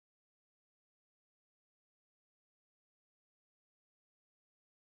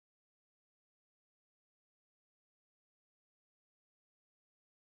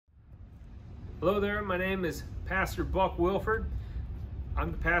Hello there, my name is Pastor Buck Wilford.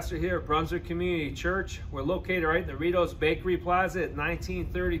 I'm the pastor here at Brunswick Community Church. We're located right in the Rito's Bakery Plaza at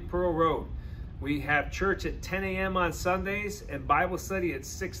 1930 Pearl Road. We have church at 10 a.m. on Sundays and Bible study at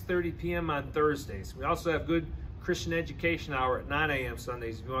 6:30 p.m. on Thursdays. We also have good Christian education hour at 9 a.m.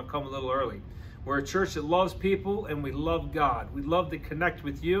 Sundays if you want to come a little early. We're a church that loves people and we love God. We'd love to connect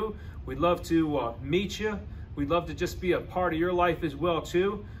with you. We'd love to meet you. We'd love to just be a part of your life as well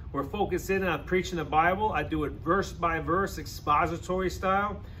too. We're focused in on preaching the Bible. I do it verse by verse, expository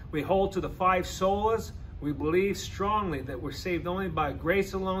style. We hold to the 5 solas. We believe strongly that we're saved only by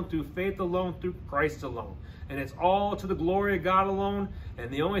grace alone, through faith alone, through Christ alone. And it's all to the glory of God alone. And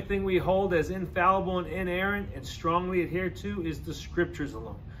the only thing we hold as infallible and inerrant and strongly adhere to is the scriptures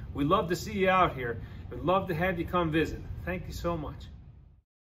alone. We'd love to see you out here. We'd love to have you come visit. Thank you so much.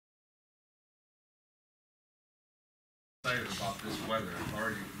 Excited about this weather. I've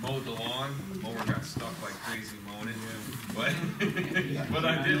already mowed the lawn. The mower got stuck like crazy mowing it. But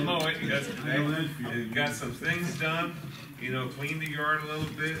I did mow it. Got some things done. You know, cleaned the yard a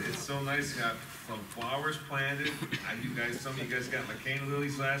little bit. It's so nice. Got some flowers planted. Some of you guys got my cane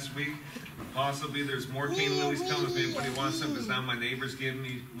lilies last week. Possibly there's more cane lilies coming if anybody wants them, because now my neighbor's giving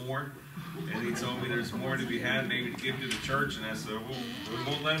me more. And he told me there's more to be had, maybe to give to the church. And I said, well, we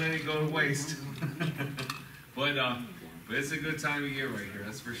won't let any go to waste. But it's a good time of year right here,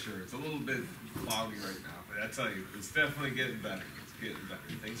 that's for sure. It's a little bit cloudy right now, but I tell you, it's definitely getting better. It's getting better.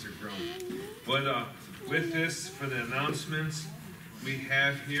 Things are growing. But with this, for the announcements we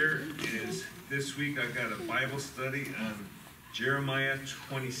have here is this week I got a Bible study on Jeremiah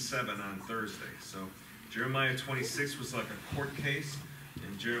 27 on Thursday. So Jeremiah 26 was like a court case,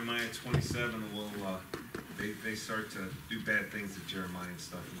 and Jeremiah 27 will they start to do bad things to Jeremiah and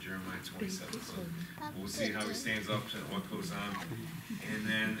stuff in Jeremiah 27. So we'll see how he stands up to what goes on. And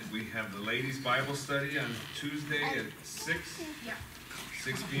then we have the ladies' Bible study on Tuesday at 6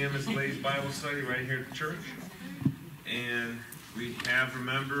 p.m. is the ladies' Bible study right here at the church. And we have,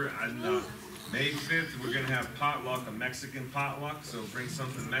 remember, on May 5th, we're going to have potluck, a Mexican potluck. So bring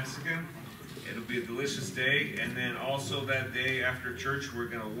something Mexican. It'll be a delicious day. And then also that day after church, we're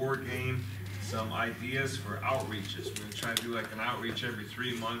going to war game some ideas for outreaches. We're going to try to do like an outreach every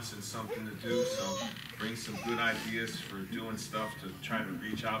 3 months and something to do. So bring some good ideas for doing stuff to try to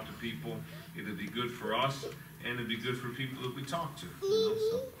reach out to people. It'll be good for us, and it'll be good for people that we talk to. You know?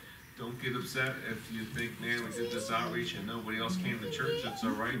 So don't get upset if you think, man, we did this outreach and nobody else came to church. That's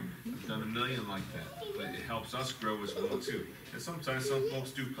all right. I've done a million like that. But it helps us grow as well too. And sometimes some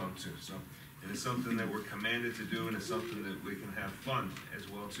folks do come too. So. And it's something that we're commanded to do, and it's something that we can have fun as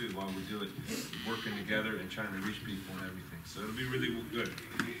well too while we do it, working together and trying to reach people and everything. So it'll be really good.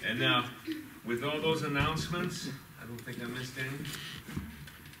 And now, with all those announcements, I don't think I missed any.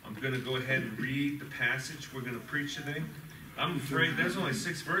 I'm going to go ahead and read the passage we're going to preach today. I'm afraid there's only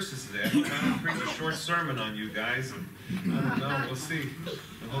 6 verses today. I'm trying to preach a short sermon on you guys, and I don't know. We'll see.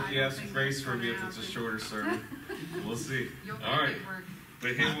 I hope you have some grace for me if it's a shorter sermon. We'll see. All right.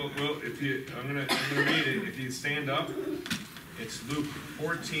 But here, I'm gonna read it. If you stand up, it's Luke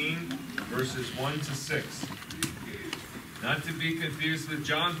 14, verses 1 to 6. Not to be confused with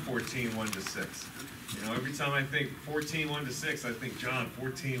John 14, 1 to 6. You know, every time I think 14, 1 to 6, I think John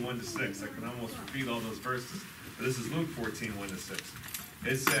 14, 1 to 6. I can almost repeat all those verses. But this is Luke 14, 1 to 6.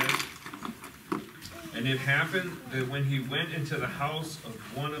 It says, and it happened that when he went into the house of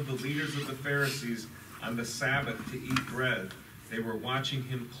one of the leaders of the Pharisees on the Sabbath to eat bread, they were watching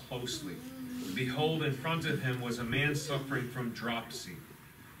him closely. Behold, in front of him was a man suffering from dropsy.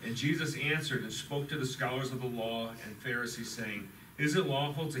 And Jesus answered and spoke to the scholars of the law and Pharisees, saying, is it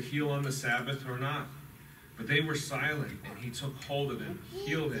lawful to heal on the Sabbath or not? But they were silent, and he took hold of him,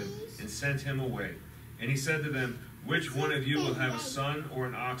 healed him, and sent him away. And he said to them, which one of you will have a son or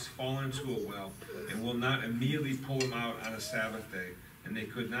an ox fall into a well, and will not immediately pull him out on a Sabbath day? And they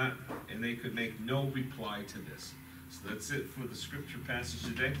could make no reply to this. So that's it for the scripture passage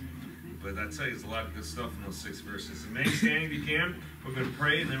today. But I tell you, there's a lot of good stuff in those 6 verses. Remain standing if you can. We're going to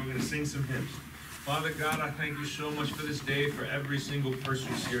pray, and then we're going to sing some hymns. Father God, I thank you so much for this day, for every single person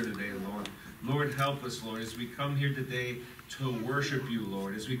who's here today, Lord. Lord, help us, Lord, as we come here today to worship you,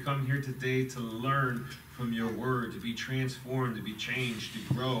 Lord. As we come here today to learn from your word, to be transformed, to be changed,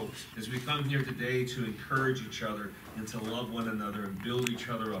 to grow. As we come here today to encourage each other and to love one another and build each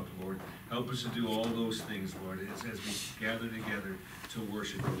other up, Lord. Help us to do all those things, Lord, as we gather together to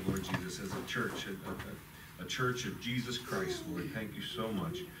worship you, Lord Jesus, as a church, a church of Jesus Christ, Lord. Thank you so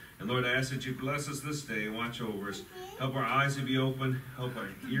much. And Lord, I ask that you bless us this day and watch over us. Help our eyes to be open. Help our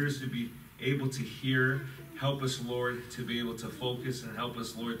ears to be able to hear. Help us, Lord, to be able to focus, and help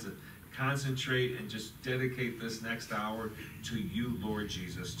us, Lord, to concentrate and just dedicate this next hour to you, Lord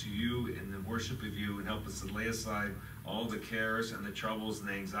Jesus, to you and the worship of you, and help us to lay aside all the cares and the troubles and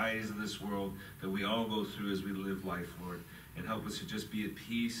the anxieties of this world that we all go through as we live life, Lord, and help us to just be at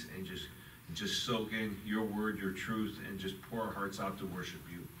peace and just soak in your word, your truth, and just pour our hearts out to worship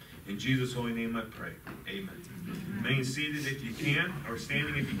you. In Jesus' holy name I pray. Amen. Remain seated if you can, or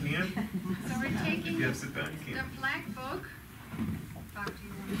standing if you can. So we're taking Yes, sit down, you the can. black book. Back to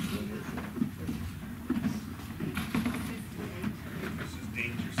you. This is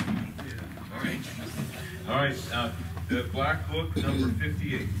dangerous. Yeah. All right. All right. The black book, number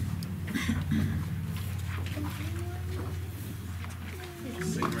 58.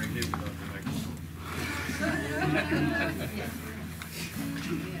 Sing right here without the microphone.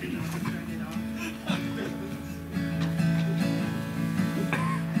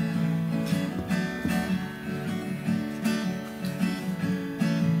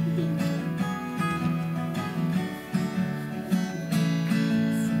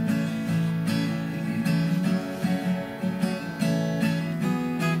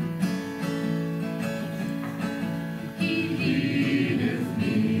 He leadeth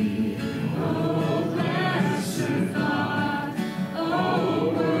me, O blessed thought.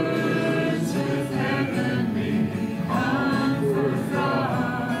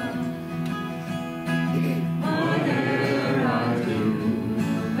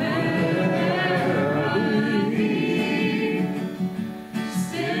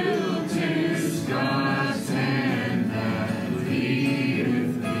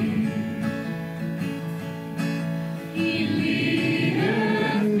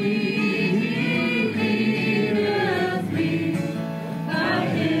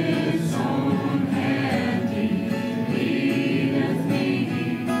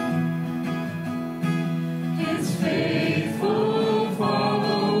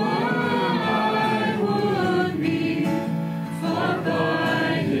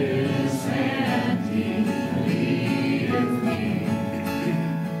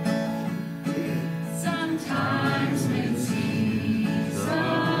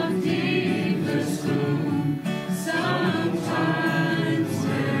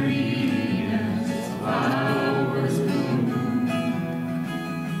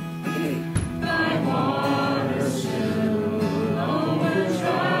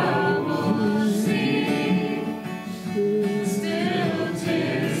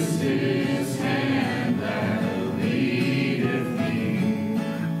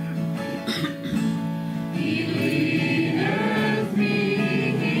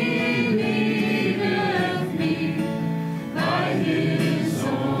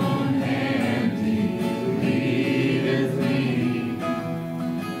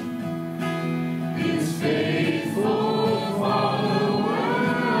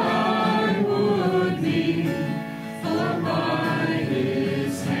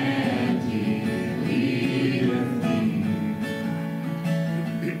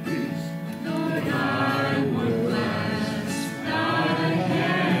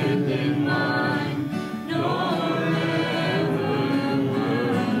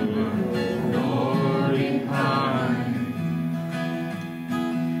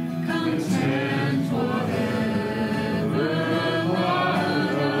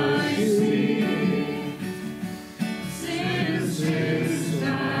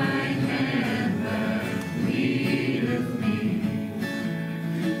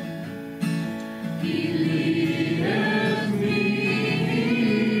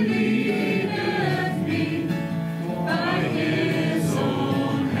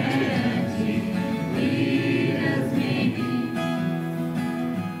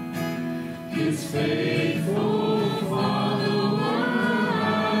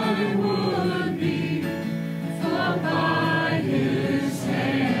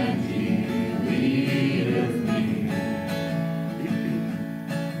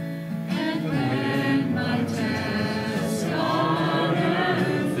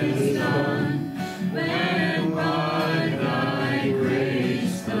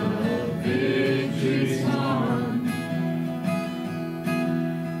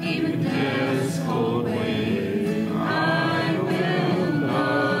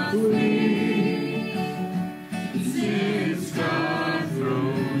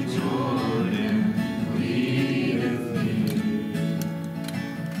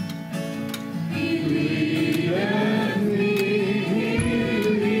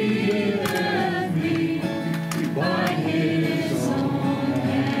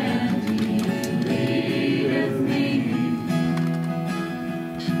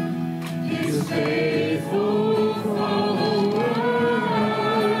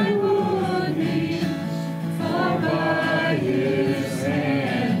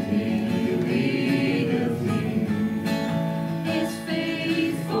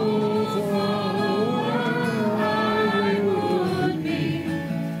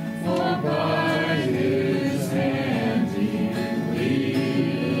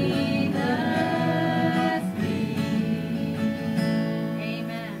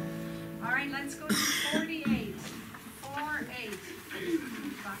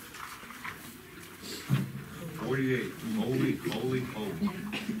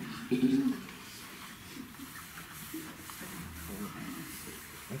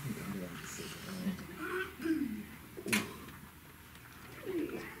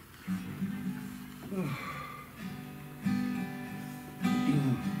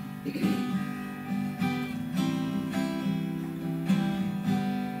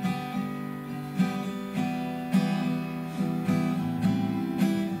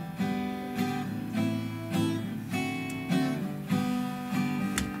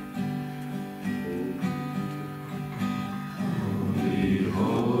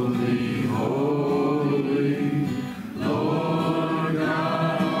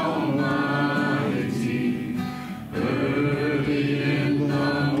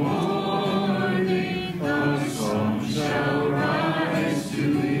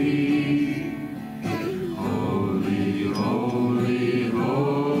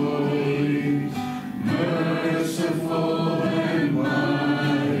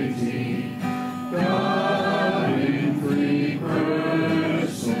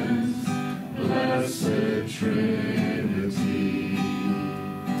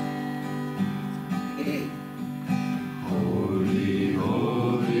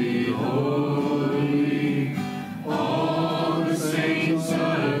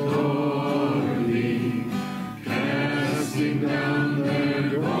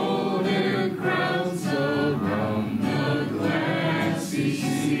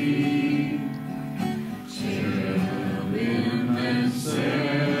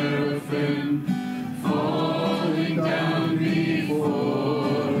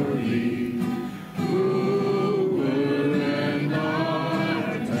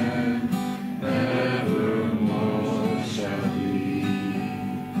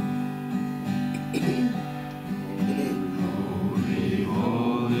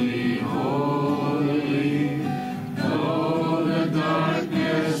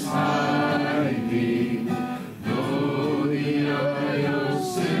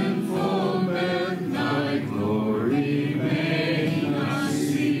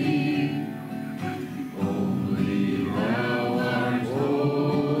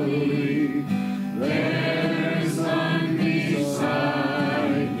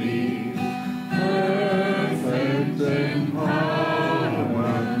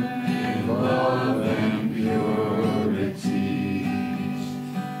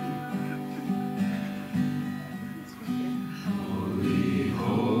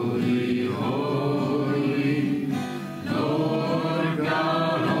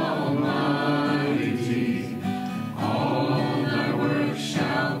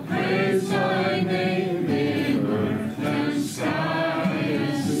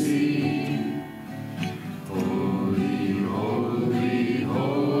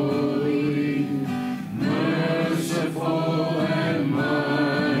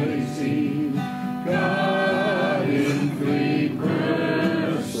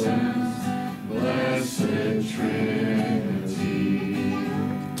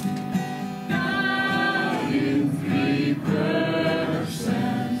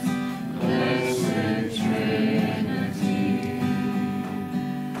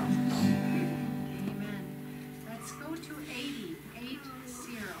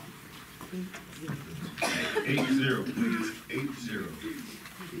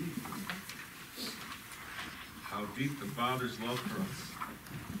 How deep the Father's love for us.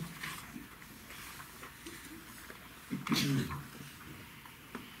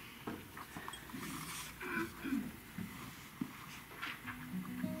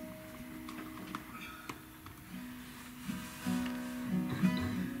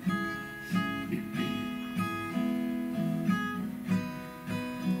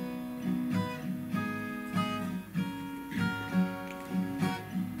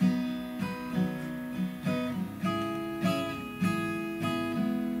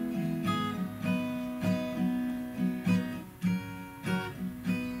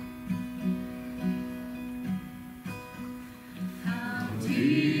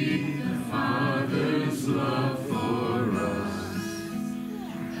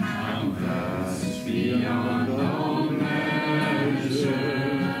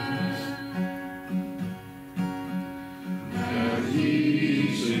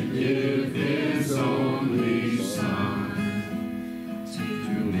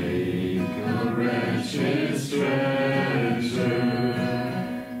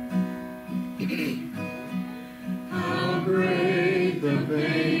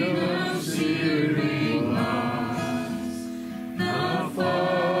 The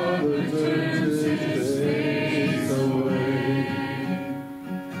Father turns his face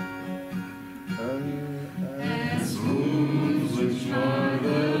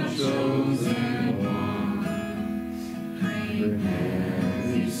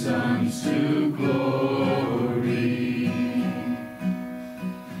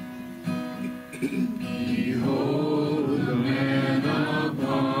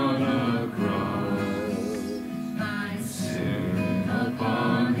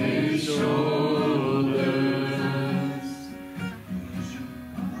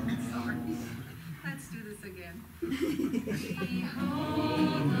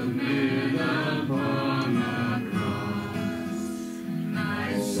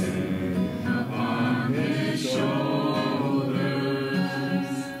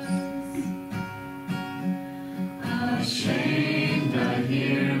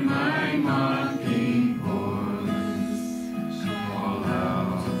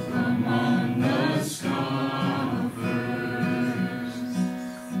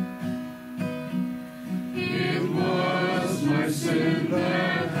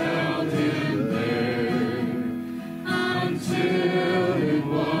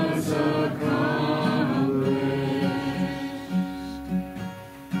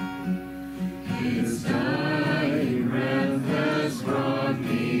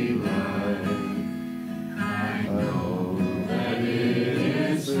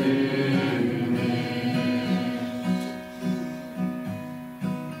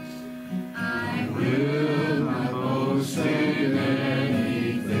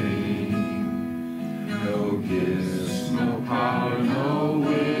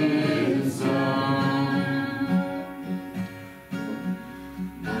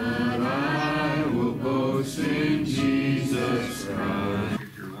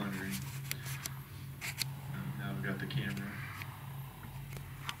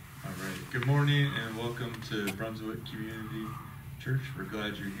Good morning and welcome to Brunswick Community Church. We're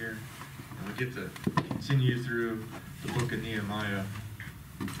glad you're here. And we get to continue through the book of Nehemiah.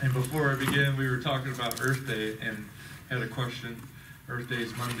 And before I begin, we were talking about Earth Day and had a question. Earth Day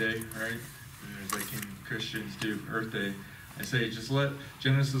is Monday, right? And like Christians do, Earth Day. I say just let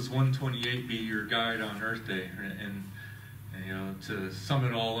Genesis 1:28 be your guide on Earth Day. And you know, to sum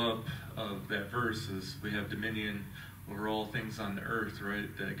it all up of that verse is we have dominion over all things on the earth,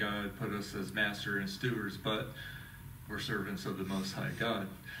 right? That God put us as master and stewards, but we're servants of the Most High God.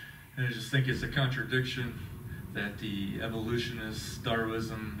 And I just think it's a contradiction that the evolutionists,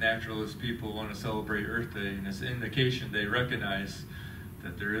 Darwinism, naturalist people want to celebrate Earth Day, and it's an indication they recognize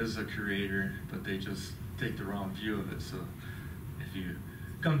that there is a creator, but they just take the wrong view of it. So if you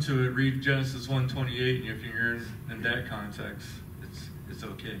come to it, read Genesis 1:28, and if you're in that context, it's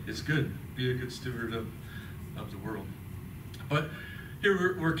okay. It's good. Be a good steward of the world. But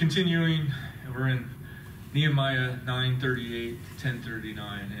here we're continuing, and we're in Nehemiah 9:38 to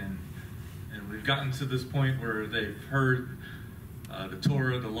 10:39, and we've gotten to this point where they've heard the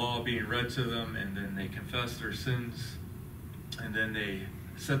Torah, the law being read to them, and then they confess their sins, and then they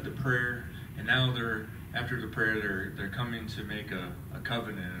said the prayer, and now after the prayer they're coming to make a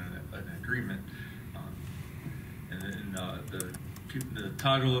covenant, an agreement, and then the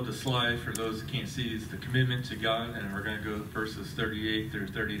title of the slide, for those that can't see, is the commitment to God, and we're going to go verses 38 through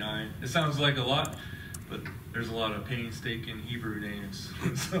 39. It sounds like a lot, but there's a lot of painstaking Hebrew names.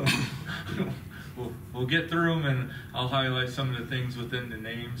 So we'll get through them, and I'll highlight some of the things within the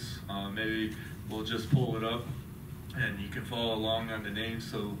names. Maybe we'll just pull it up, and you can follow along on the names,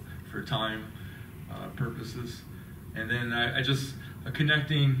 so for time purposes. And then I just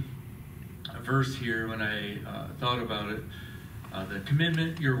connecting a verse here when I thought about it. The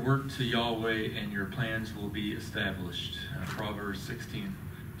commitment, your work to Yahweh, and your plans will be established. Proverbs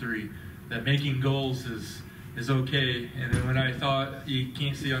 16:3. That making goals is okay. And then when I thought, you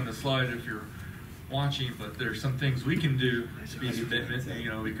can't see on the slide if you're watching, but there's some things we can do to be commitment. You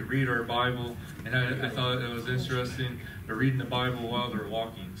know, we could read our Bible, and I thought it was interesting. They're reading the Bible while they're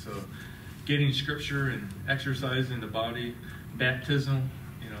walking. So getting scripture and exercising the body, baptism,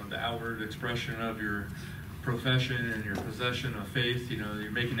 you know, the outward expression of your profession and your possession of faith. You know, you're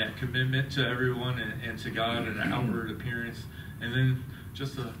making that commitment to everyone and to God in an outward appearance. And then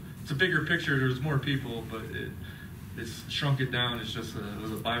just it's a bigger picture. There's more people, but it's shrunk it down. It's just it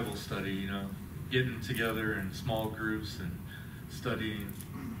was a Bible study, you know, getting together in small groups and studying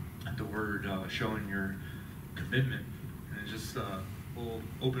the Word, showing your commitment. And just we'll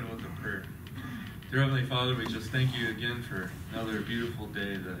open with a prayer. Dear Heavenly Father, we just thank you again for another beautiful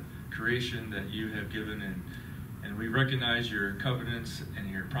day, the creation that you have given, and we recognize your covenants and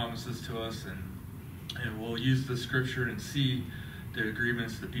your promises to us, and we'll use the scripture and see the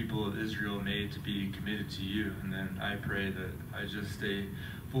agreements the people of Israel made to be committed to you. And then I pray that I just stay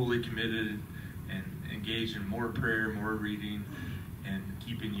fully committed and engage in more prayer, more reading, and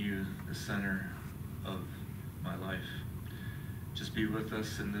keeping you the center of my life. Just be with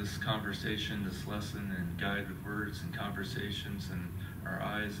us in this conversation, this lesson, and guide with words and conversations and our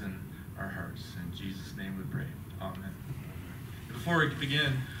eyes and our hearts. In Jesus' name we pray. Amen. Before we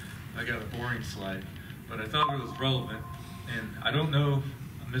begin, I got a boring slide, but I thought it was relevant. And I don't know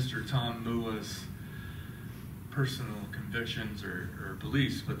Mr. Tom Mua's personal convictions or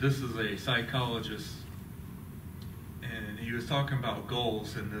beliefs, but this is a psychologist, and he was talking about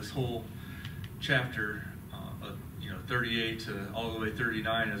goals, and this whole chapter, 38 to all the way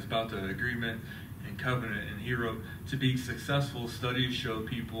 39 is about the agreement and covenant. And he wrote, to be successful, studies show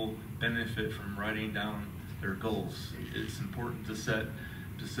people benefit from writing down their goals. It's important to set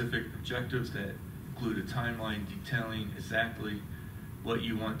specific objectives that include a timeline detailing exactly what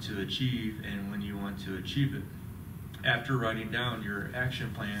you want to achieve and when you want to achieve it. After writing down your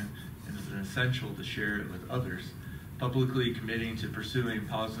action plan, it is essential to share it with others. Publicly committing to pursuing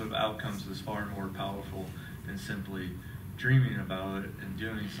positive outcomes is far more powerful than simply dreaming about it and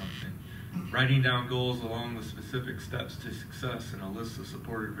doing something. Writing down goals along with specific steps to success and a list of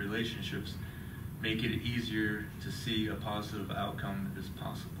supportive relationships make it easier to see a positive outcome is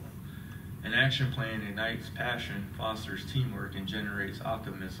possible. An action plan ignites passion, fosters teamwork, and generates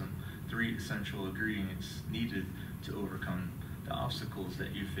optimism, 3 essential ingredients needed to overcome the obstacles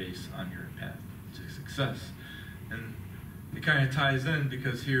that you face on your path to success. And it kind of ties in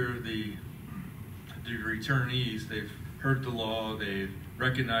because here the returnees, they've heard the law, they've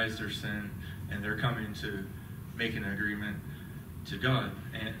recognized their sin, and they're coming to make an agreement to God.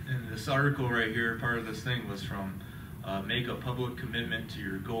 And this article right here, part of this thing was from make a public commitment to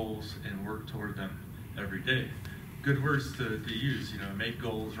your goals and work toward them every day. good words to use. Make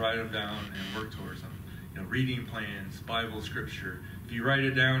goals, write them down, and work towards them. Reading plans, Bible scripture. If you write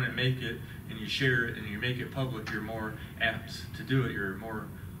it down and make it, and you share it, and you make it public, you're more apt to do it. You're more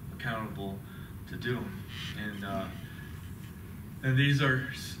accountable to do them. And these are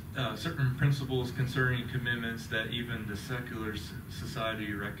certain principles concerning commitments that even the secular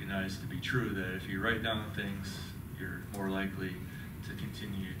society recognize to be true, that if you write down things, you're more likely to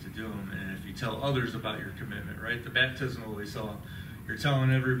continue to do them. And if you tell others about your commitment, right? The baptismal we saw, you're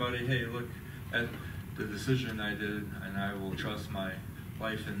telling everybody, hey, look at the decision I did, and I will trust my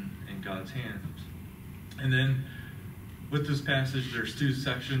life in God's hands. And then with this passage, there's two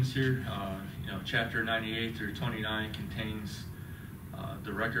sections here. Chapter 98 through 29 contains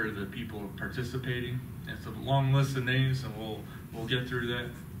the record of the people participating. It's a long list of names, and we'll get through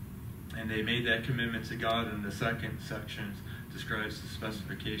that. And they made that commitment to God. And the second section describes the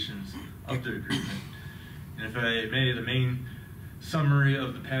specifications of the agreement. And if I may, the main summary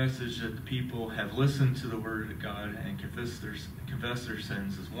of the passage, that the people have listened to the word of God and confessed their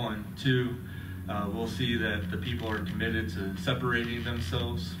sins, is 1. 2, we'll see that the people are committed to separating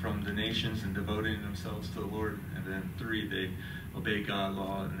themselves from the nations and devoting themselves to the Lord. And then 3, they obey God's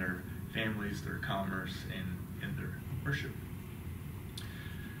law in their families, their commerce, and in their worship.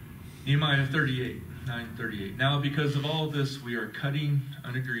 Nehemiah 9:38. Now because of all this, we are cutting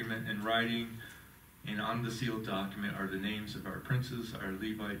an agreement and writing, and on the sealed document are the names of our princes, our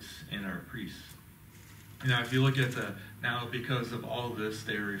Levites, and our priests. Now, if you look at the now because of all this,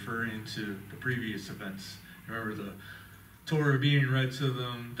 they're referring to the previous events. Remember the Torah being read to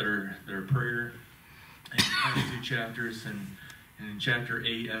them, their prayer in the past 2 chapters, and in chapter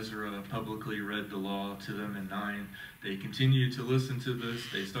 8, Ezra publicly read the law to them. In 9, they continued to listen to this.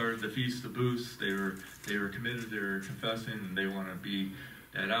 They started the Feast of Booths. They were committed. They were confessing, and they want to be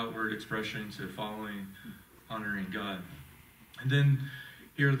that outward expression to following, honoring God. And then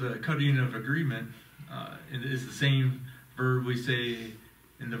here, the cutting of agreement is the same verb we say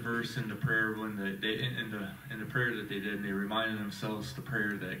in the verse in the prayer when in the prayer that they did. And they reminded themselves the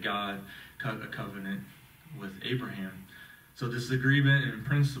prayer that God cut a covenant with Abraham. So this agreement and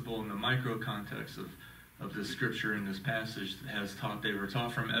principle in the micro context of this scripture in this passage they were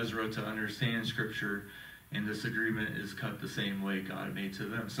taught from Ezra to understand scripture, and this agreement is cut the same way God made to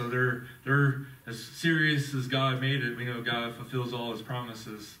them. So they're as serious as God made it. We know God fulfills all his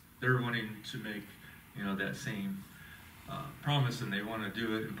promises. They're wanting to make that same promise, and they want to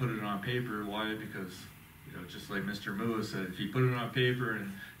do it and put it on paper. Why? Because just like Mr. Mua said, if you put it on paper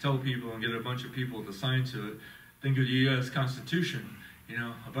and tell people and get a bunch of people to sign to it, think of the U.S. Constitution.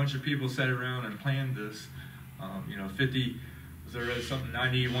 A bunch of people sat around and planned this.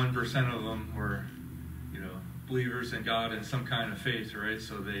 91% of them were, believers in God and some kind of faith, right?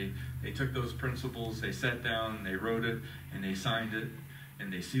 So they took those principles, they sat down, they wrote it, and they signed it,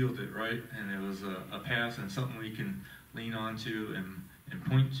 and they sealed it, right? And it was a path and something we can lean on to and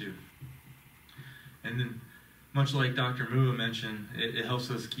point to. And then, much like Dr. Mua mentioned, it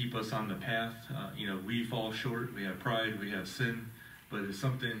helps us keep us on the path. We fall short, we have pride, we have sin, but it's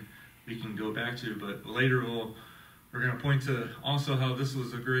something we can go back to. But later we're going to point to also how this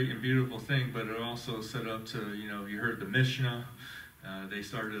was a great and beautiful thing, but it also set up to, you heard the Mishnah. They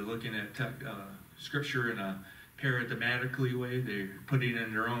started looking at scripture in a paradigmatically way. They're putting it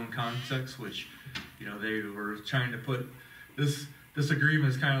in their own context, which, they were trying to put this agreement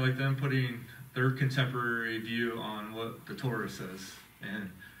is kind of like them putting their contemporary view on what the Torah says.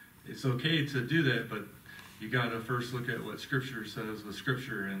 And it's okay to do that, but you got to first look at what Scripture says with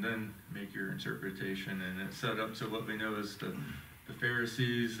Scripture and then make your interpretation. And it's set up to what we know as the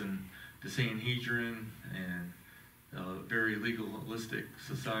Pharisees and the Sanhedrin and a very legalistic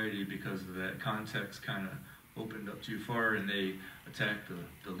society, because of that context kind of opened up too far and they attacked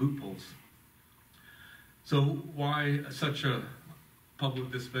the loopholes. So why such a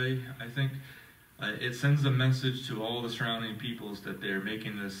public display? I think it sends a message to all the surrounding peoples that they're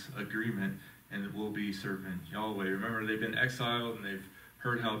making this agreement and it will be serving Yahweh. Remember, they've been exiled and they've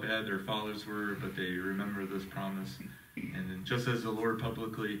heard how bad their fathers were, but they remember this promise. And then just as the Lord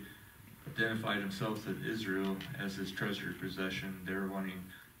publicly identified himself to Israel as his treasured possession, they're wanting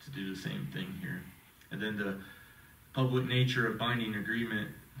to do the same thing here. And then the public nature of binding agreement,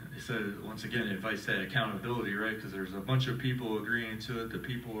 they said, once again, it invites that accountability, right? Because there's a bunch of people agreeing to it, the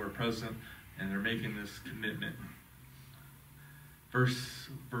people are present, and they're making this commitment. Verse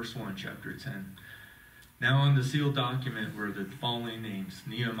 1, chapter 10. Now on the sealed document were the following names: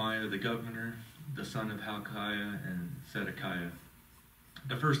 Nehemiah the governor, the son of Hilkiah, and Zedekiah.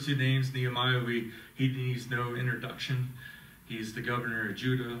 The first two names, Nehemiah, he needs no introduction. He's the governor of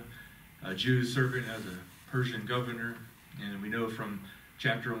Judah, a Jew serving as a Persian governor, and we know from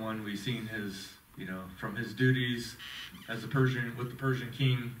chapter 1 we've seen his, from his duties as a Persian, with the Persian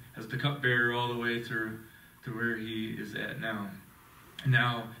king, as the cupbearer all the way through to where he is at now. And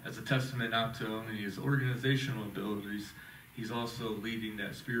now, as a testament not to only his organizational abilities, he's also leading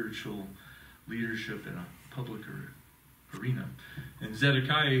that spiritual leadership in a public arena. And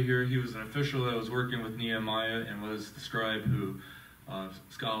Zedekiah here, he was an official that was working with Nehemiah and was the scribe who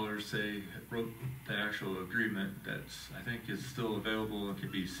scholars say wrote the actual agreement that's, I think, is still available and can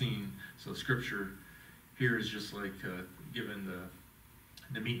be seen. So scripture here is just like given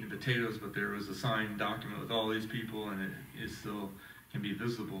the meat and potatoes, but there was a signed document with all these people, and it still can be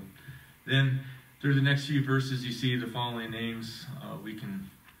visible. Then through the next few verses, you see the following names. We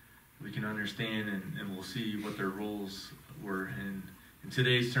can understand, and we'll see what their roles were. And in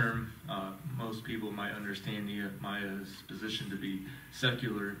today's term, most people might understand Nehemiah's position to be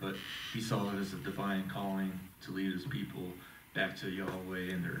secular, but he saw it as a divine calling to lead his people back to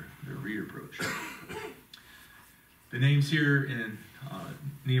Yahweh and their reapproach. The names here in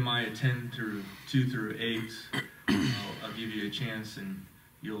Nehemiah 10 through 2 through 8, I'll give you a chance and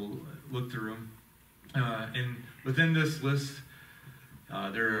you'll look through them. And within this list,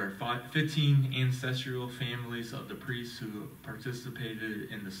 there are 15 ancestral families of the priests who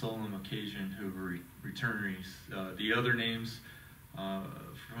participated in the solemn occasion who were returnees. The other names,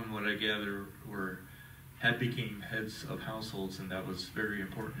 from what I gather, had become heads of households, and that was very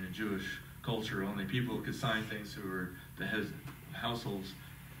important in Jewish culture. Only people could sign things who were the heads of households.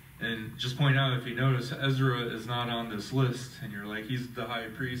 And just point out, if you notice, Ezra is not on this list, and you're like, he's the high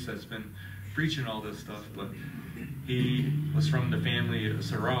priest that's been preaching all this stuff, but he was from the family of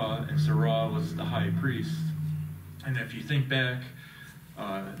Sarah, and Sarah was the high priest. And if you think back,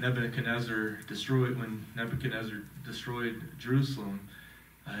 when Nebuchadnezzar destroyed Jerusalem,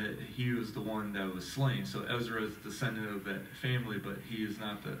 he was the one that was slain. So Ezra is descendant of that family, but he is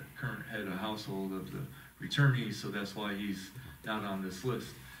not the current head of household of the returnees, so that's why he's not on this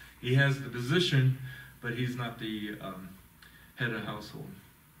list. He has the position, but he's not the head of household.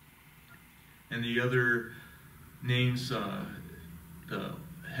 And the other names, the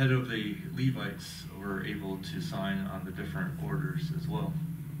head of the Levites were able to sign on the different orders as well.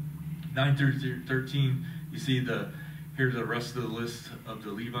 9 through 13, you see here's the rest of the list of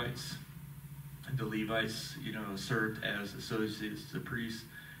the Levites. The Levites, served as associates to priests,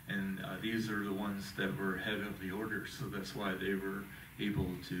 and these are the ones that were head of the order, so that's why they were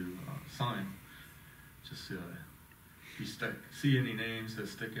able to sign. Just if you see any names that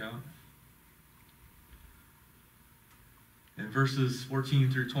stick out. In verses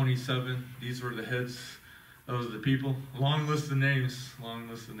 14 through 27, these were the heads of the people. Long list of names,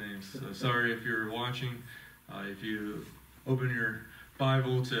 So sorry if you're watching. If you open your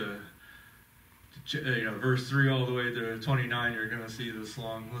Bible to verse 3 all the way to 29, you're going to see this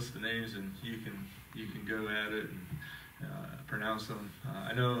long list of names, and you can go at it and pronounce them.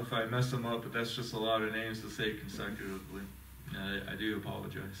 I know if I mess them up, but that's just a lot of names to say consecutively. I do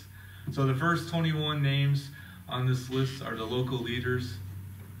apologize. So the first 21 names on this list are the local leaders,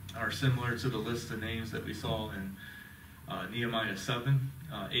 are similar to the list of names that we saw in Nehemiah 7,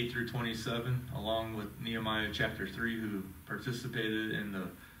 8 through 27, along with Nehemiah chapter 3, who participated in the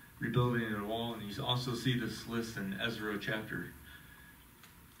rebuilding of the wall. And you also see this list in Ezra chapter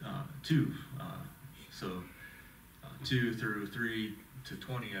 2. So 2 through 3 to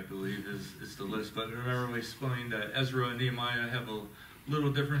 20, I believe, is the list. But remember, we explained that Ezra and Nehemiah have a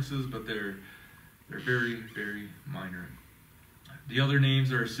little differences, but they're very, very minor. The other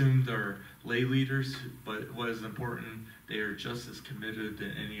names are assumed are lay leaders, but what is important, they are just as committed to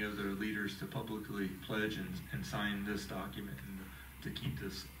any other leaders to publicly pledge and sign this document and to keep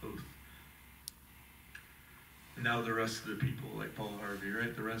this oath. And now the rest of the people, like Paul Harvey,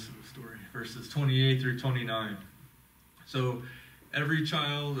 right? The rest of the story. Verses 28 through 29. So every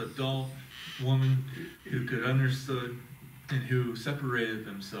child, adult, woman who could understood and who separated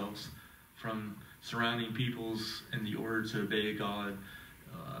themselves from surrounding peoples in the order to obey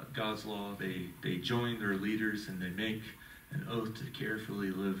God's law, they join their leaders and they make an oath to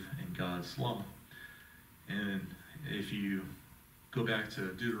carefully live in God's law. And if you go back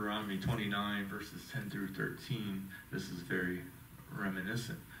to Deuteronomy 29, verses 10 through 13, this is very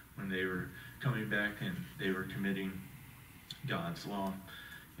reminiscent when they were coming back and they were committing God's law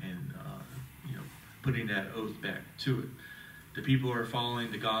and putting that oath back to it. The people are following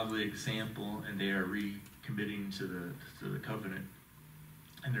the godly example, and they are recommitting to the covenant.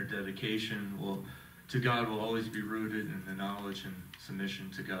 And their dedication to God will always be rooted in the knowledge and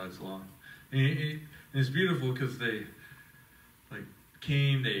submission to God's law. And it's beautiful because they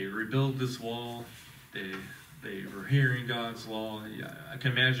rebuilt this wall, they were hearing God's law. I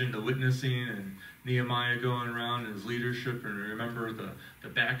can imagine the witnessing and Nehemiah going around and his leadership, and remember the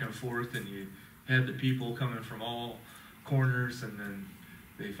back and forth, and you had the people coming from all corners, and then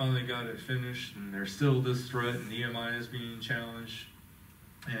they finally got it finished, and there's still this threat, and Nehemiah is being challenged,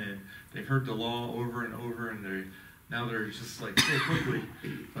 and they've heard the law over and over, and now they're just like so quickly,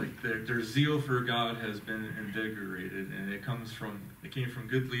 like their zeal for God has been invigorated, and it came from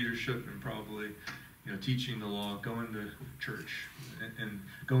good leadership and probably, teaching the law, going to church, and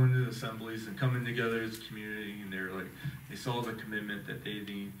going to assemblies and coming together as a community, and they saw the commitment that they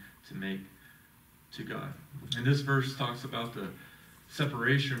need to make to God. And this verse talks about the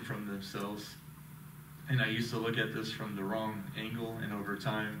separation from themselves, and I used to look at this from the wrong angle, and over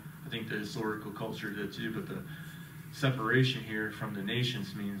time, I think the historical culture did too, but the separation here from the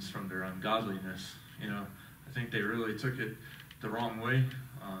nations means from their ungodliness. I think they really took it the wrong way.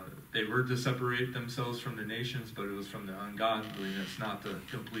 They were to separate themselves from the nations, but it was from the ungodliness, not the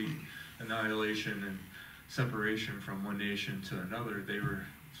complete annihilation and separation from one nation to another. They were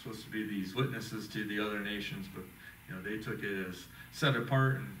supposed to be these witnesses to the other nations, but they took it as set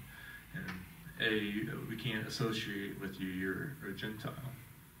apart and we can't associate with you, you're a Gentile.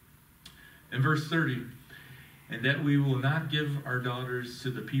 In verse 30, and that we will not give our daughters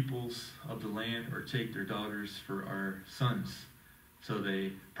to the peoples of the land or take their daughters for our sons. So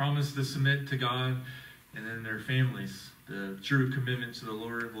they promise to submit to God, and then their families. The true commitment to the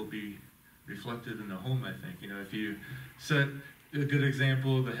Lord will be reflected in the home, I think. If you set a good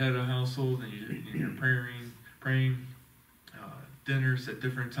example of the head of household, and you're praying dinners at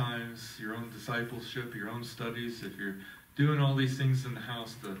different times, your own discipleship, your own studies, if you're doing all these things in the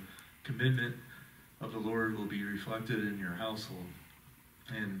house, the commitment of the Lord will be reflected in your household.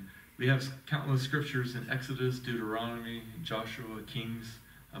 And we have countless scriptures in Exodus, Deuteronomy, Joshua, Kings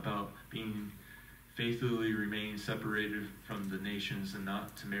about being faithfully remain separated from the nations and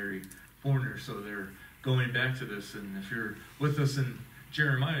not to marry foreigners. So they're going back to this. And if you're with us in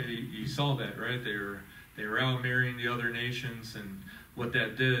Jeremiah, you saw that, right? They were out marrying the other nations, and what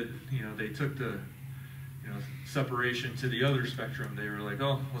that did, they took the separation to the other spectrum. They were like,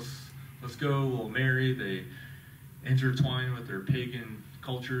 oh, let's go, we'll marry. They intertwined with their pagan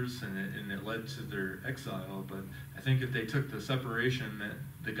cultures, and it led to their exile. But I think if they took the separation,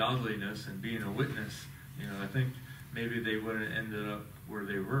 the godliness and being a witness, I think maybe they wouldn't have ended up where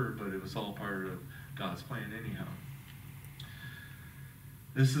they were, but it was all part of God's plan anyhow.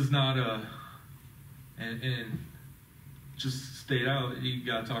 This is not and just state out, you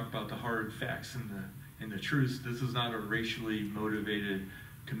got to talk about the hard facts and the truths. This is not a racially motivated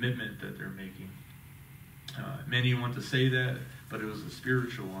commitment that they're making. Many want to say that, but it was a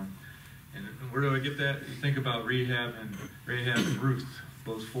spiritual one. And where do I get that? You think about Rahab and Ruth,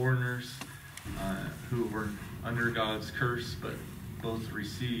 both foreigners who were under God's curse, but both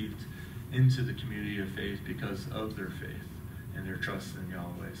received into the community of faith because of their faith and their trust in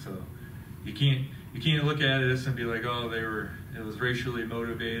Yahweh. So you can't look at this and be like, oh, it was racially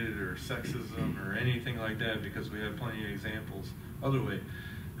motivated or sexism or anything like that, because we have plenty of examples. Other way,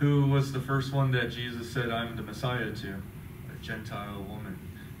 who was the first one that Jesus said, I'm the Messiah to? A Gentile woman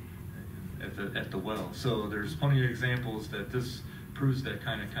at the well. So there's plenty of examples that this proves that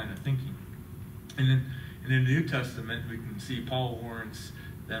kind of thinking. And then in the New Testament, we can see Paul warns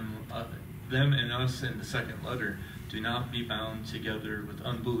them and us in the second letter, do not be bound together with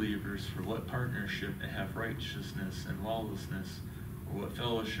unbelievers, for what partnership have righteousness and lawlessness, or what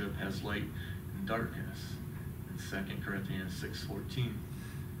fellowship has light and darkness? In 2 Corinthians 6:14.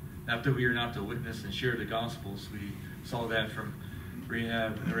 Not that we are not to witness and share the Gospels. We saw that from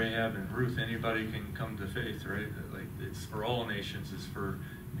Rahab and Ruth. Anybody can come to faith, right? Like, it's for all nations. It's for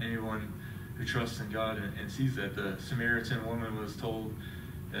anyone who trusts in God and sees that. The Samaritan woman was told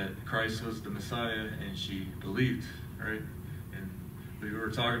that Christ was the Messiah, and she believed, right? And we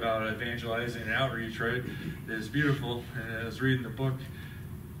were talking about evangelizing and outreach, right? It's beautiful. And I was reading the book.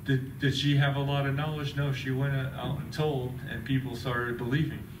 Did she have a lot of knowledge? No, she went out and told, and people started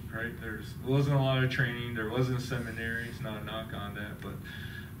believing, right? There wasn't a lot of training. There wasn't seminaries, not a knock on that, but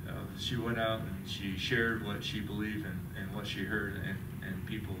she went out and she shared what she believed and what she heard, and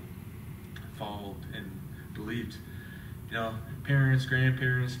people followed and believed. Parents,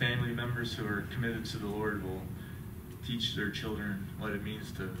 grandparents, family members who are committed to the Lord will teach their children what it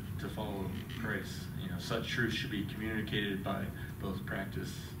means to follow Christ. Such truth should be communicated by both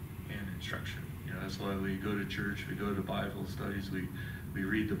practice and instruction. That's why we go to church, we go to Bible studies, we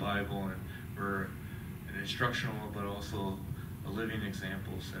read the Bible, and we're an instructional but also a living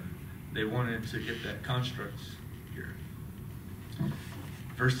examples. And they wanted to get that construct here.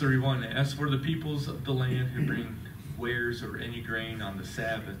 Verse 31, as for the peoples of the land who bring wares or any grain on the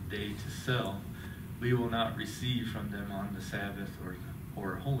Sabbath day to sell, we will not receive from them on the Sabbath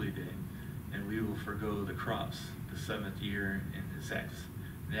or a holy day, and we will forego the crops the 7th year in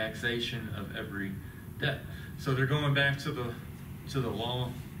the taxation of every debt. So they're going back to the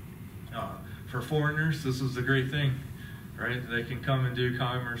law. For foreigners, this was a great thing, right? They can come and do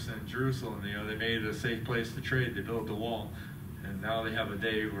commerce in Jerusalem. They made it a safe place to trade. They built the wall. And now they have a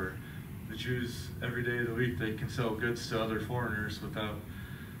day where the Jews, every day of the week, they can sell goods to other foreigners without,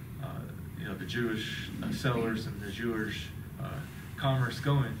 the Jewish sellers and the Jewish commerce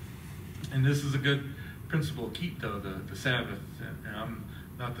going. And this is a good principle to keep, though, the Sabbath. And I'm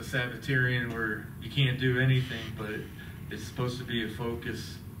not the Sabbatarian where you can't do anything, but it's supposed to be a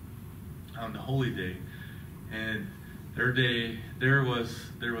focus on the holy day. And their day, there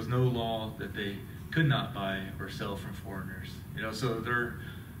was no law that they could not buy or sell from foreigners. So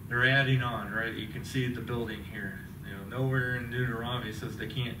they're adding on, right? You can see the building here. Nowhere in Deuteronomy says they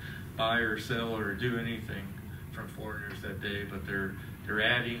can't buy or sell or do anything from foreigners that day, but they're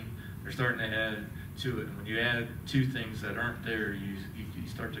starting to add to it. And when you add two things that aren't there, you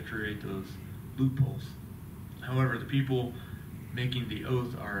start to create those loopholes. However, the people making the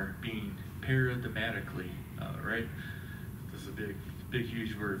oath are being paradigmatically, right? This is a big,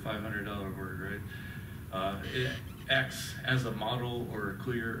 huge word, $500 word, right? It acts as a model or a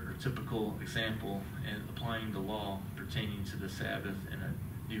clear or typical example in applying the law pertaining to the Sabbath in a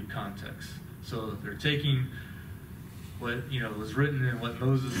new context. So they're taking what was written and what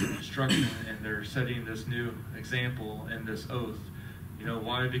Moses instructed, and they're setting this new example and this oath.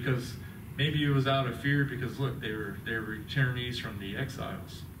 Why? Because maybe it was out of fear, because look, they were returnees from the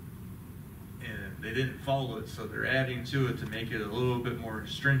exiles, and they didn't follow it, so they're adding to it to make it a little bit more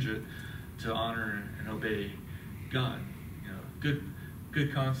stringent to honor and obey God.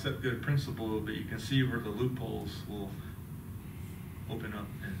 Good concept, good principle, but you can see where the loopholes will open up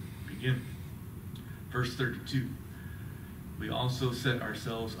and begin. Verse 32, we also set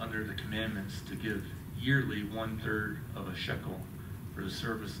ourselves under the commandments to give yearly 1/3 of a shekel for the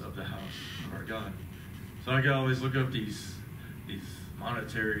service of the house of our God. So I can always look up these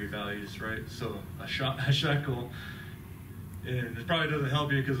monetary values, right? So a shekel, and it probably doesn't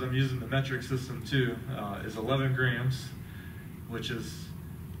help you because I'm using the metric system too, is 11 grams, which is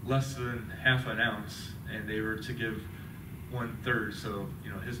less than half an ounce, and they were to give 1/3. So,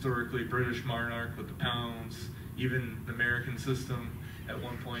 historically, British monarch with the pounds, even the American system, at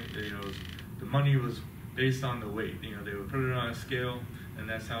one point, the money was based on the weight. They would put it on a scale, and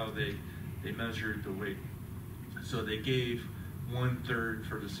that's how they measured the weight. So they gave 1/3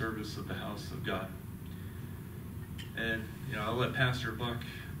 for the service of the house of God. And, I'll let Pastor Buck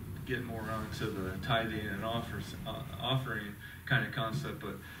get more onto the tithing and offering kind of concept,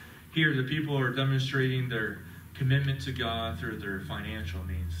 but here the people are demonstrating their commitment to God through their financial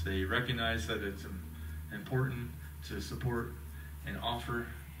means. They recognize that it's important to support and offer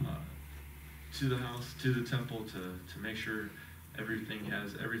to the house, to the temple, to make sure everything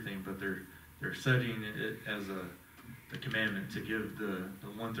has everything, but they're setting it as the commandment to give the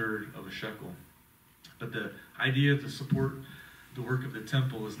 1/3 of a shekel. But the idea to support the work of the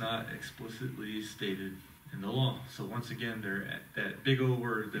temple is not explicitly stated in the law. So once again, they're at that big old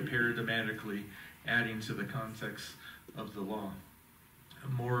word, they're paradigmatically adding to the context of the law.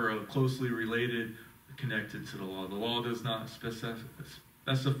 More closely related, connected to the law. The law does not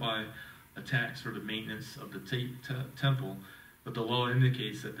specify a tax for the maintenance of the temple, but the law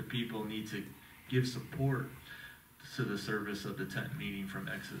indicates that the people need to give support to the service of the tent meeting from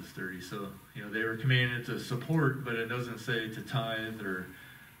Exodus 30. So, they were commanded to support, but it doesn't say to tithe or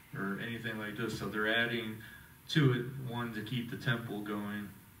anything like this. So they're adding to it, one, to keep the temple going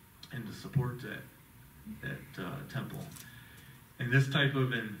and to support that temple. And this type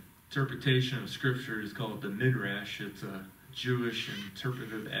of interpretation of Scripture is called the Midrash. It's a Jewish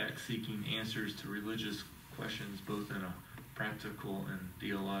interpretive act seeking answers to religious questions, both in a practical and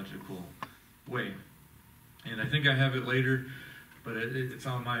theological way. And I think I have it later, but it's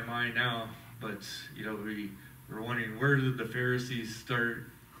on my mind now. But, we're wondering, where did the Pharisees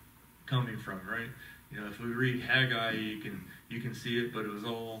start coming from, right? If we read Haggai, you can see it, but it was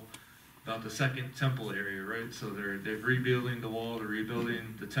all about the second temple area, right? So they're rebuilding the wall, they're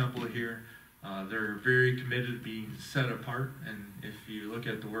rebuilding the temple here. They're very committed to being set apart. And if you look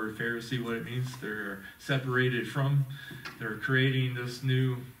at the word Pharisee, what it means, they're separated from. They're creating this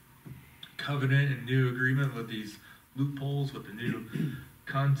new covenant and new agreement with these loopholes, with the new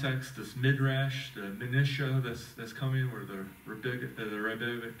context, this midrash, the minutia that's coming, where the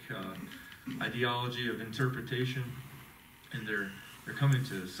rabbinic ideology of interpretation, and they're they're coming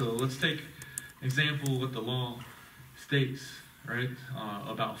to. So let's take an example of what the law states, right,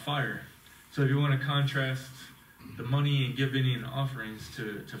 about fire. So if you want to contrast the money and giving and offerings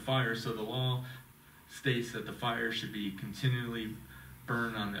to fire, so the law states that the fire should be continually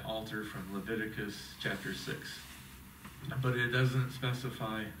burned on the altar from Leviticus chapter 6. But it doesn't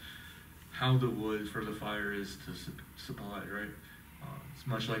specify how the wood for the fire is to supplied, right? It's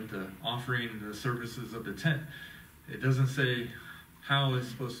much like the offering and the services of the tent. It doesn't say how it's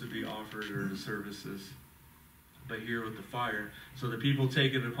supposed to be offered or the services, but here with the fire. So the people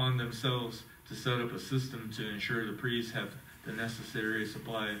take it upon themselves to set up a system to ensure the priests have the necessary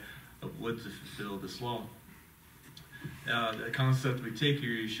supply of wood to fulfill this law. The concept we take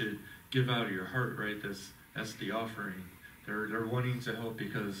here, you should give out of your heart, right? That's the offering. They're wanting to help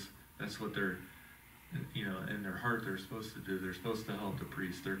because that's what they're, in their heart they're supposed to do. They're supposed to help the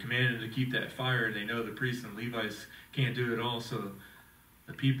priests. They're commanded to keep that fire, and they know the priests and Levites can't do it all, so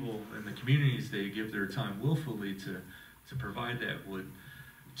the people in the communities, they give their time willfully to provide that wood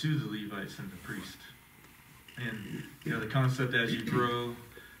to the Levites and the priests. And the concept as you grow,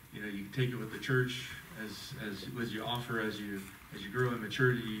 you take it with the church as you offer, as you grow in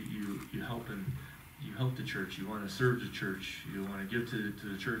maturity, you help the church. You want to serve the church. You want to give to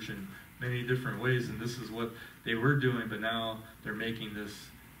the church in many different ways. And this is what they were doing, but now they're making this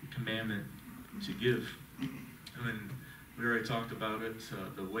commandment to give. And we already talked about it.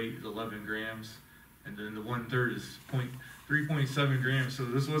 The weight, 11 grams, and then the 1/3 is 3.7 grams. So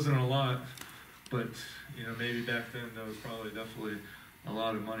this wasn't a lot, but maybe back then that was probably definitely a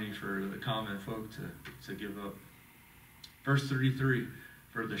lot of money for the common folk to give up. Verse 33,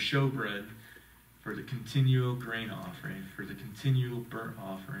 for the showbread, for the continual grain offering, for the continual burnt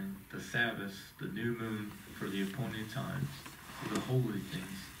offering, the Sabbath, the new moon, for the appointed times, for the holy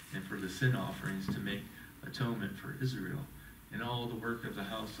things, and for the sin offerings to make atonement for Israel, and all the work of the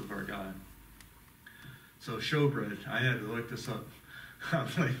house of our God. So showbread, I had to look this up. I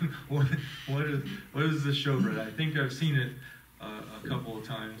was like, what is the showbread? I think I've seen it a couple of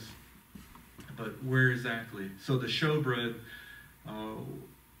times, but where exactly? So the showbread,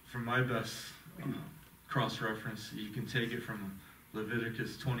 from my best cross-reference, you can take it from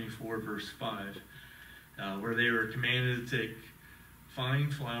Leviticus 24, verse 5, where they were commanded to take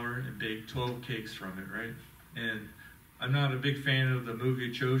fine flour and bake 12 cakes from it, right? And I'm not a big fan of the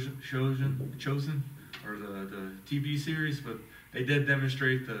movie Chosen, or the TV series, but they did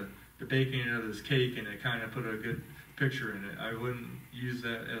demonstrate the baking of this cake, and it kind of put a good picture in it. I wouldn't use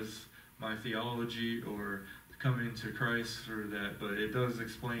that as my theology or coming to Christ or that, but it does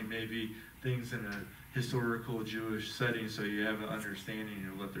explain maybe things in a historical Jewish setting, so you have an understanding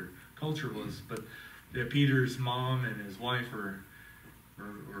of what their culture was. But Peter's mom and his wife were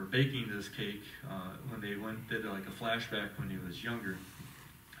baking this cake when they did like a flashback when he was younger.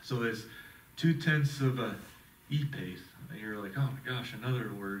 So it's 2/10 of a ephah, and you're like, oh my gosh,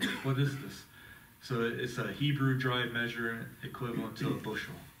 another word. What is this? So it's a Hebrew dry measure equivalent to a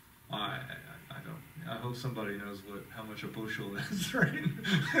bushel. I hope somebody knows how much a bushel is, right?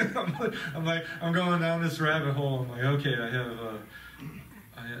 I'm going down this rabbit hole. I'm like, okay,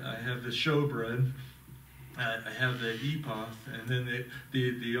 I have the showbread, I have the ephah, and then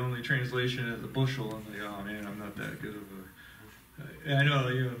the only translation is a bushel. I'm like, oh man, I'm not that good of a. I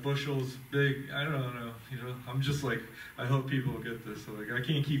know, bushels big. I don't know. I'm just like, I hope people get this. So like, I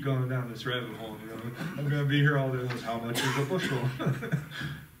can't keep going down this rabbit hole. I'm gonna be here all day. How much is a bushel?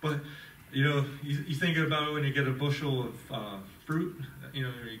 But you think about it when you get a bushel of fruit.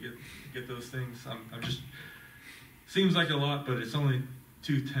 You get those things. I'm just seems like a lot, but it's only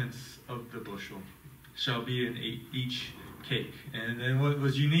 2/10 of the bushel shall be in each cake. And then what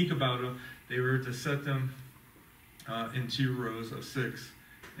was unique about them, they were to set them in 2 rows of 6,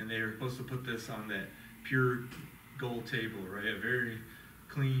 and they were supposed to put this on that pure gold table, right? A very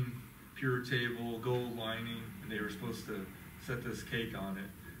clean, pure table, gold lining, and they were supposed to set this cake on it.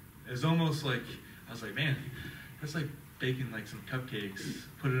 It was almost like, I was like, man, that's like baking like some cupcakes,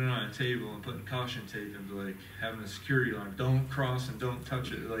 putting it on a table and putting caution tape and like having a security alarm. Don't cross and don't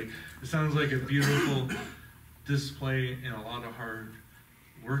touch it. Like, it sounds like a beautiful display and a lot of hard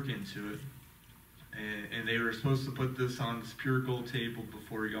work into it. And they were supposed to put this on this pure gold table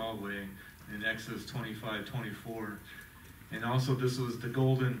before Yahweh in Exodus 25:24. And also this was the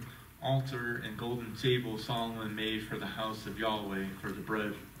golden altar and golden table Solomon made for the house of Yahweh for the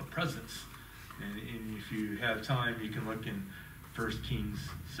bread of presence. And if you have time, you can look in 1 Kings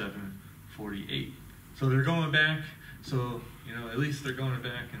 7:48. So they're going back. So, at least they're going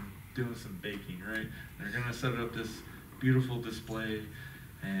back and doing some baking, right? They're going to set up this beautiful display,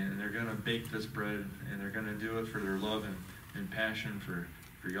 and they're going to bake this bread, and they're going to do it for their love and and passion for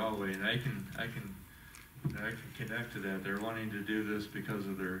Yahweh, and I can connect to that. They're wanting to do this because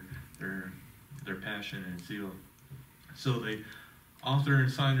of their passion and zeal. So the author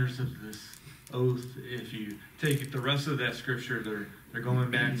and signers of this oath, if you take the rest of that scripture, they're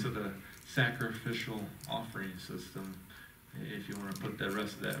going back to the sacrificial offering system. If you want to put the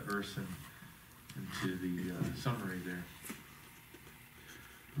rest of that verse into the summary there.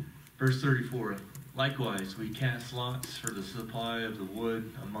 Verse 34, likewise we cast lots for the supply of the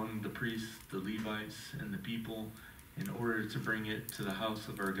wood among the priests, the Levites, and the people, in order to bring it to the house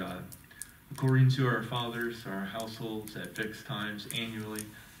of our God, according to our fathers, our households, at fixed times annually,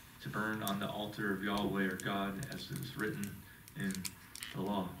 to burn on the altar of Yahweh our God, as is written in the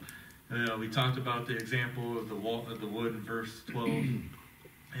law. We talked about the example of the wood in verse 12,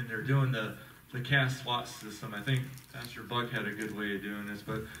 and they're doing the cast lot system. I think Pastor Buck had a good way of doing this,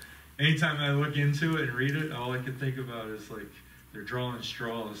 but anytime I look into it and read it, all I can think about is like they're drawing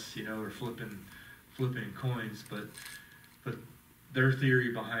straws, or flipping coins. But their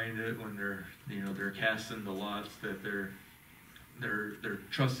theory behind it, when they're casting the lots, that they're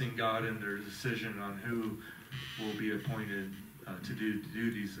trusting God in their decision on who will be appointed to do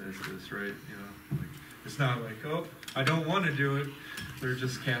duties as this, right? It's not like, oh, I don't want to do it. They're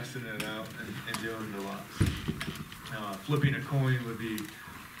just casting it out and doing the lots. Flipping a coin would be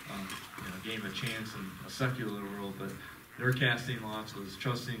a game of chance in a secular world, but their casting lots was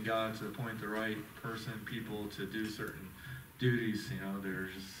trusting God to appoint the right people to do certain duties.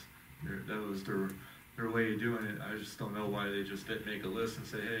 That was their way of doing it. I just don't know why they just didn't make a list and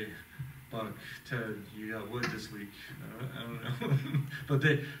say, hey, Buck, Ted, you got wood this week. I don't know. But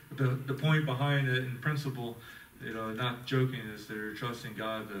the point behind it in principle, not joking, is they're trusting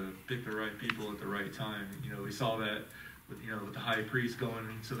God to pick the right people at the right time. We saw that with the high priest going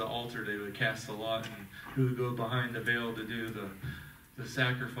to the altar. They would cast a lot, and who would go behind the veil to do the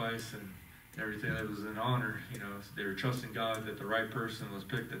sacrifice and everything. That was an honor. They were trusting God that the right person was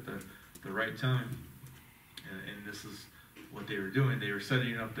picked at the right time. And this is what they were doing. They were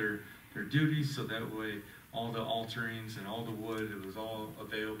setting up their duties, so that way all the alterings and all the wood, it was all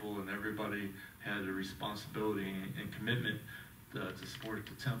available, and everybody had a responsibility and commitment to support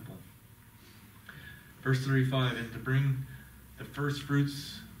the temple. Verse 35, and to bring the first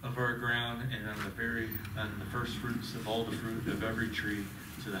fruits of our ground and on the first fruits of all the fruit of every tree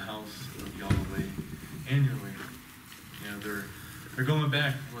to the house of Yahweh annually. They're going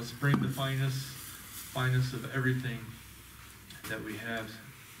back. Let's bring the finest of everything that we have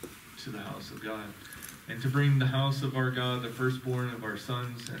to the house of God, and to bring the house of our God the firstborn of our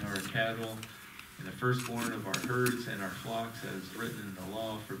sons and our cattle, and the firstborn of our herds and our flocks, as written in the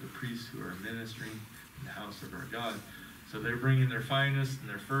law, for the priests who are ministering in the house of our God. So they're bringing their finest and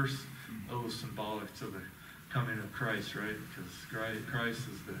their first, symbolic to the coming of Christ, right? Because Christ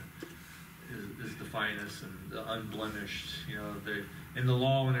is the finest and the unblemished. In the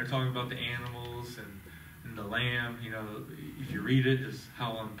law, when they're talking about the animals and the lamb, if you read it, is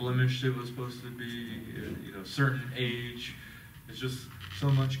how unblemished it was supposed to be, certain age. It's just so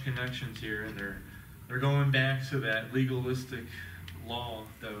much connections here, and they're going back to that legalistic law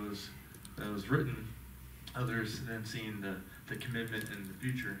that was written, others than seeing the commitment in the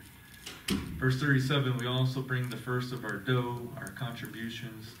future. Verse 37, we also bring the first of our dough, our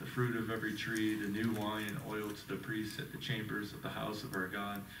contributions, the fruit of every tree, the new wine and oil to the priests at the chambers of the house of our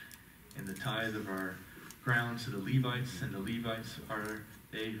God, and the tithe of our ground to the Levites, and the Levites are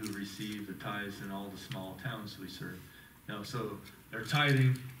they who receive the tithes in all the small towns we serve. So their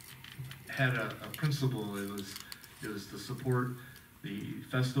tithing had a principle. It was to support the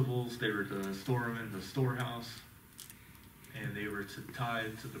festivals. They were to store them in the storehouse, and they were to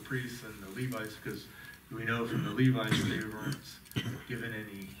tithe to the priests and the Levites, because we know from the Levites they weren't given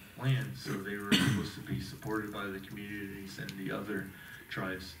any land, so they were supposed to be supported by the communities and the other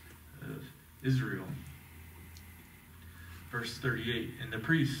tribes of Israel. Verse 38, and the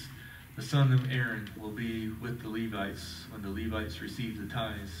priest, the son of Aaron, will be with the Levites when the Levites receive the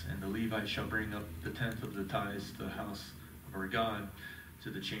tithes, and the Levites shall bring up the tenth of the tithes to the house of our God, to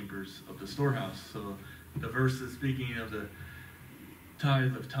the chambers of the storehouse. So the verse is speaking of the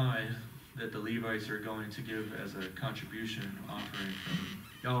tithe of tithe that the Levites are going to give as a contribution offering from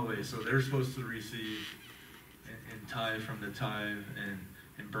Yahweh. So they're supposed to receive and tithe from the tithe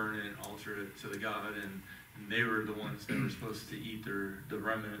and burn it and alter it to the God, and they were the ones that were supposed to eat the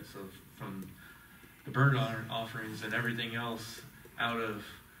remnants from the burnt offerings, and everything else they're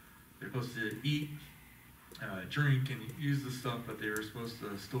supposed to eat, drink, and use the stuff, but they were supposed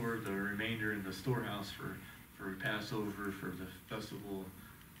to store the remainder in the storehouse for Passover, for the festival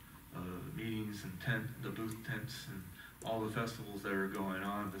meetings and the booth tents and all the festivals that are going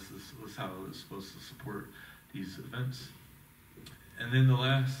on. This was how it was supposed to support these events. And then the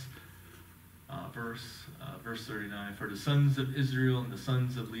last verse 39, for the sons of Israel and the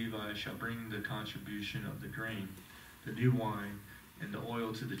sons of Levi shall bring the contribution of the grain, the new wine, and the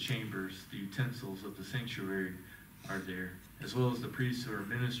oil to the chambers. The utensils of the sanctuary are there, as well as the priests who are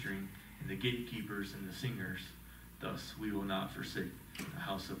ministering, and the gatekeepers and the singers. Thus we will not forsake the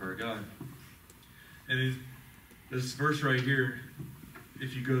house of our God. And this verse right here,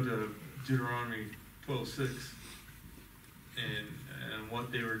 if you go to Deuteronomy 12:6, and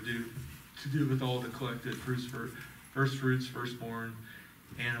what they were to do with all the collected fruits, first fruits, firstborn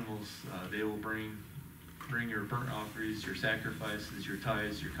animals, they will bring your burnt offerings, your sacrifices, your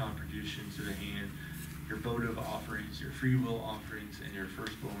tithes, your contributions to the hand, your votive offerings, your free will offerings, and your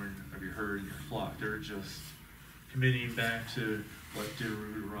firstborn of your herd and your flock. They're just committing back to what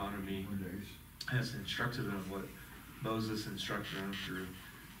Deuteronomy has instructed them, what Moses instructed them through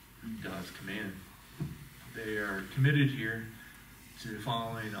God's command. They are committed here to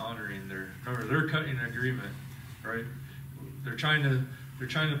following and honoring remember, they're cutting an agreement, right? They're trying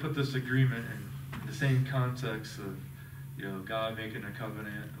to put this agreement in the same context of, God making a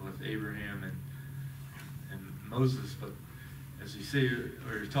covenant with Abraham and Moses. But as you see,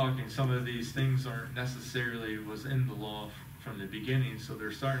 we're talking, some of these things aren't necessarily was in the law from the beginning, so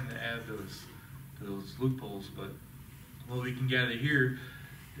they're starting to add those loopholes. But what we can gather here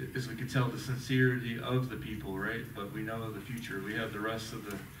is we can tell the sincerity of the people, right? But we know the future. We have the rest of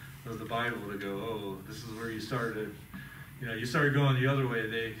the Bible to go, oh, this is where you started. You started going the other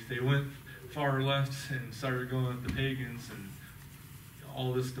way. They went far left and started going with the pagans and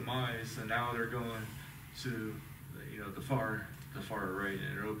all this demise, and now they're going to the far right,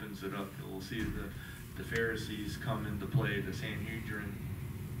 and it opens it up. We'll see the Pharisees come into play, the Sanhedrin,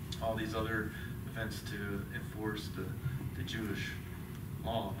 all these other events to enforce the Jewish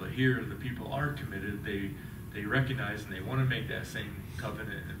law. But here the people are committed. They recognize and they want to make that same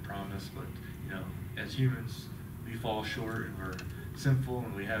covenant and promise. But as humans, we fall short and we're sinful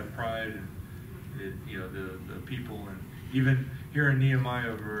and we have pride, and the people, and even here in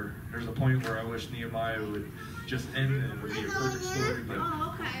Nehemiah, there's a point where I wish Nehemiah would just end and it would be a perfect story. But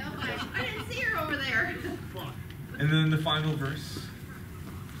okay. I didn't see her over there. And then the final verse,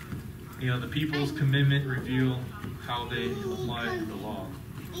 the people's commitment reveal how they apply the law.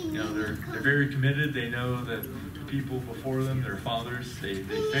 They're very committed. They know that the people before them, their fathers, they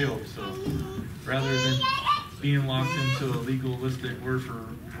failed. So rather than being locked into a legalistic word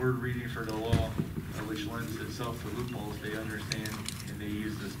reading for the law, which lends itself to loopholes, they understand and they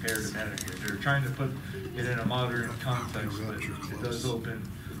use this paradigmatically. They're trying to put it in a modern context, but it does open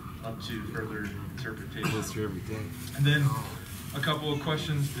up to further interpretation. And then a couple of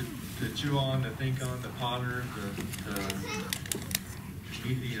questions to chew on, to think on, to ponder,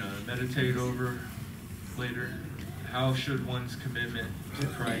 to meditate over later. How should one's commitment to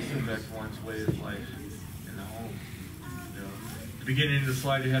Christ affect one's way of life in the home? At the beginning of the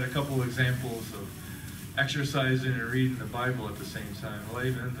slide, you had a couple of examples of exercising and reading the Bible at the same time. Well,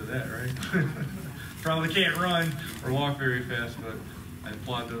 even into that, right? Probably can't run or walk very fast, but I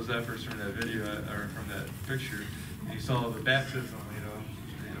applaud those efforts from that video or from that picture. And you saw the baptism,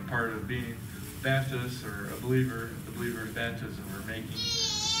 part of being Baptist or a believer, the believer's baptism, or making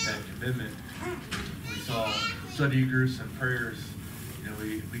that commitment. We saw study groups and prayers.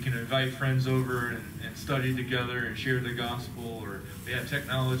 We can invite friends over and study together and share the gospel, or we have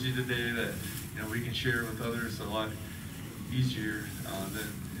technology today that we can share with others a lot easier than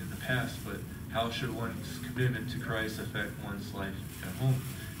in the past. But how should one's commitment to Christ affect one's life at home?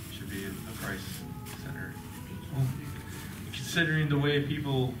 It should be a Christ-centered home. Considering the way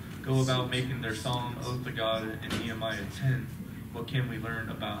people go about making their solemn oath to God in Nehemiah 10, what can we learn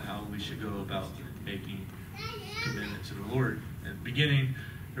about how we should go about making commitment to the Lord? At the beginning,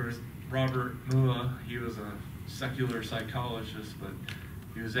 there was Robert Mua. He was a secular psychologist, but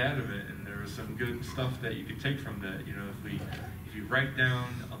he was adamant, and there was some good stuff that you could take from that. If you write down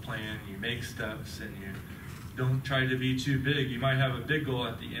a plan, you make steps, and you don't try to be too big. You might have a big goal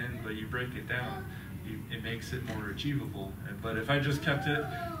at the end, but you break it down. It makes it more achievable. But if I just kept it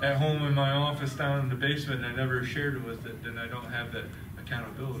at home in my office down in the basement and I never shared it with it, then I don't have that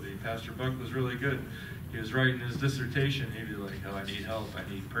accountability. Pastor Buck was really good. He was writing his dissertation. He'd be like, oh, I need help. I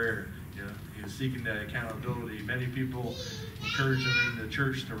need prayer. He was seeking that accountability. Many people encouraged him in the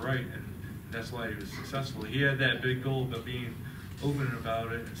church to write, and that's why he was successful. He had that big goal, but being open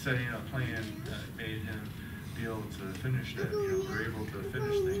about it and setting a plan made him be able to finish that. We're able to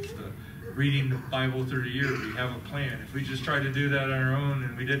finish things. Reading the Bible through the year, we have a plan. If we just try to do that on our own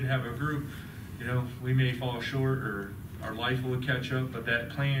and we didn't have a group, we may fall short or our life will catch up, but that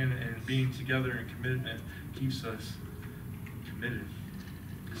plan and being together and commitment keeps us committed.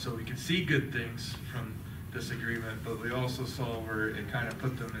 So we can see good things from this agreement, but we also saw where it kind of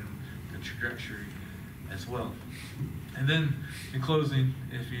put them in the trajectory as well. And then, in closing,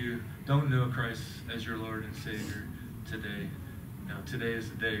 if you don't know Christ as your Lord and Savior today, today is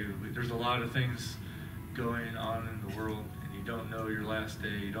the day. There's a lot of things going on in the world, and you don't know your last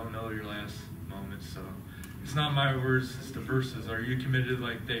day, you don't know your last moments. So it's not my words, it's the verses. Are you committed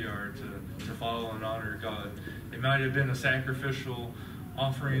like they are to follow and honor God? It might have been a sacrificial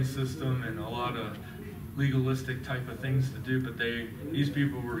offering system and a lot of legalistic type of things to do, but these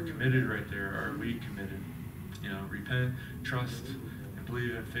people were committed right there. Are we committed? Repent, trust, and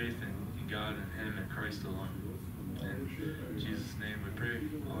believe in faith in God and Him and Christ alone. In Jesus' name we pray.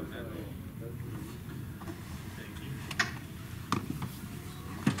 Amen.